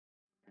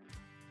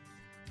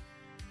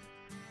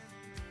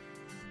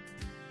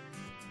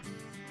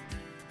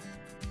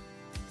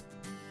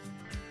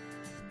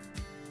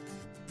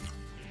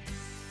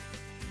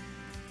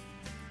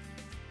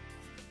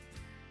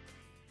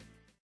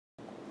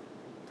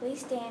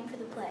Please stand for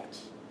the pledge.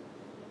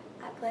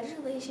 I pledge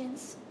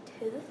allegiance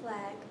to the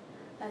flag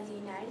of the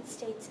United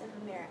States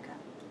of America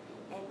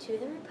and to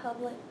the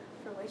republic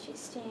for which it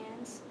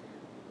stands,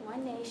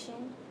 one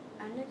nation,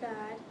 under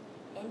God,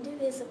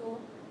 indivisible,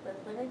 with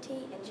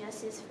liberty and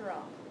justice for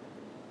all.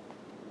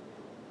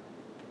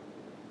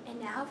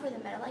 And now for the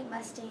Meadow Lake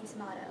Mustangs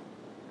motto.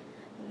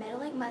 Meadow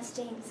Lake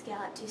Mustangs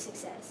gallop to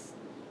success.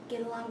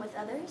 Get along with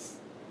others,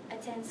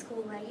 attend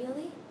school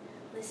regularly,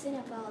 listen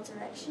and follow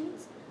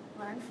directions,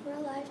 learn for a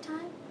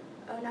lifetime,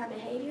 own our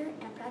behavior,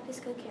 and practice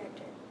good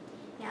character.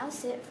 Now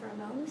sit for a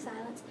moment of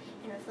silence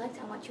and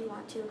reflect on what you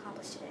want to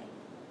accomplish today.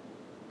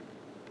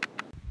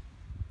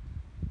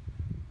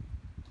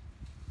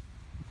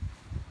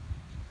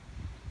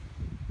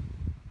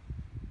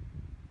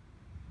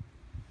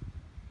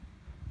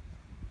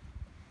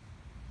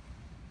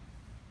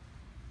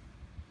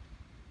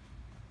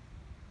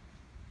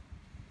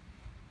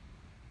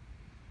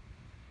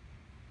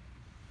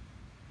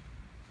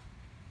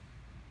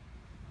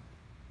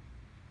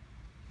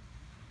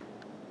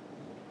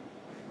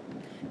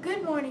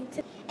 Good morning.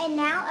 And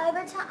now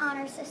over to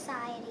Honor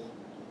Society.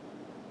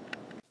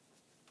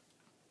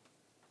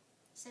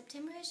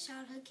 September is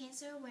Childhood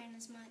Cancer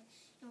Awareness Month,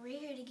 and we're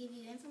here to give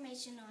you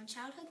information on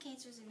childhood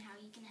cancers and how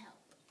you can help.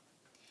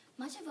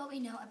 Much of what we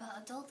know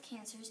about adult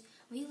cancers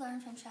we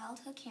learned from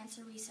childhood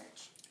cancer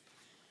research.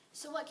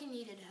 So what can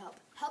you do to help?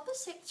 Help a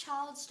sick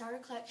child start a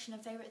collection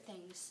of favorite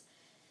things.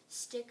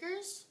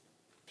 Stickers,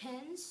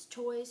 pens,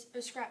 toys,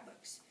 or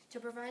scrapbooks to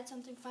provide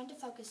something fun to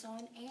focus on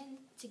and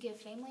to give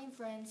family and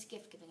friends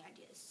gift-giving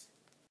ideas.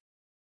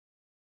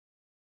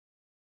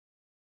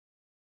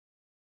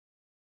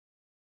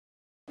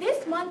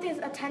 This month is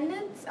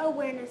Attendance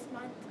Awareness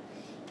Month.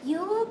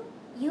 You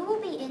will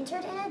be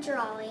entered in a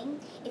drawing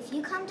if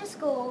you come to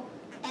school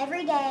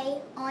every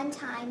day, on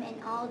time, and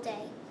all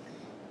day.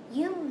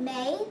 You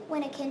may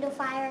win a Kindle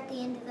Fire at the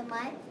end of the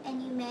month,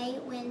 and you may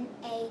win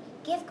a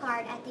gift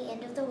card at the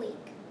end of the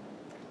week.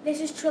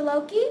 This is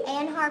Triloki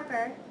and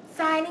Harper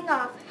signing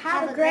off.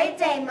 Have a great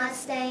day,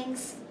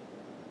 Mustangs.